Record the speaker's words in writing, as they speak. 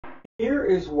Here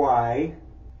is why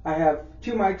I have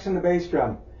two mics in the bass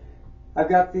drum. I've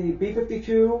got the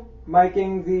B52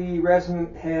 miking the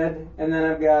resonant head, and then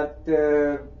I've got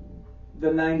the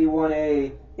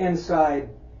 91A inside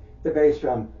the bass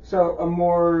drum. So a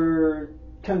more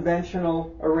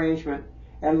conventional arrangement.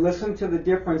 And listen to the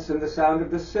difference in the sound of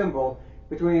the cymbal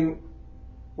between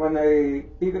when the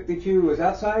B52 is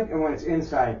outside and when it's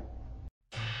inside.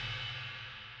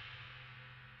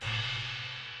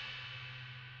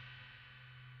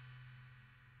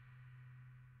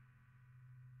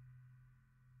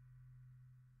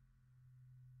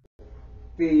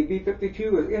 The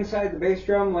B52 is inside the bass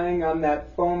drum, laying on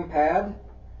that foam pad,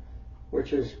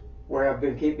 which is where I've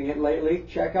been keeping it lately.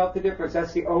 Check out the difference.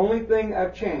 That's the only thing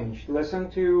I've changed.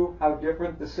 Listen to how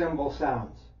different the cymbal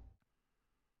sounds.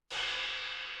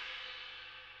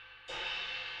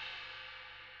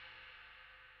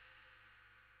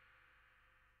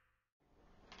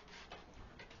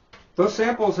 Those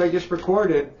samples I just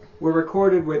recorded were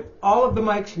recorded with all of the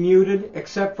mics muted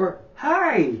except for,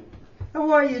 hi, how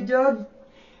are you, Doug?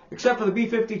 Except for the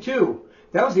B52.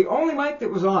 That was the only mic that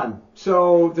was on.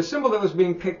 So the cymbal that was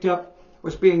being picked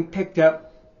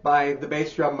up by the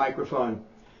bass drum microphone.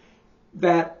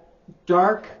 That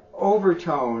dark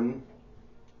overtone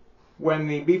when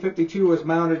the B52 was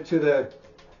mounted to the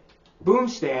boom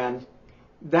stand,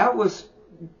 that was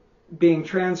being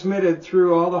transmitted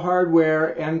through all the hardware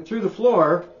and through the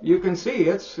floor. You can see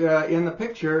it's in the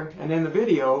picture and in the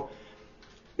video.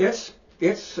 It's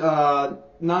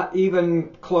not even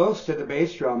close to the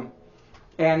bass drum,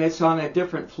 and it's on a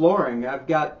different flooring. I've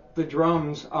got the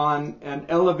drums on an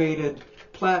elevated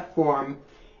platform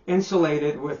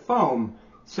insulated with foam.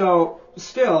 So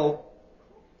still,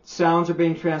 sounds are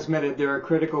being transmitted. There are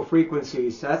critical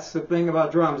frequencies. That's the thing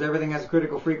about drums. Everything has a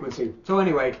critical frequency. So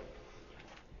anyway,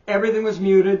 everything was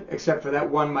muted except for that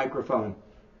one microphone.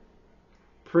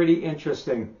 Pretty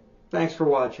interesting. Thanks for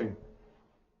watching.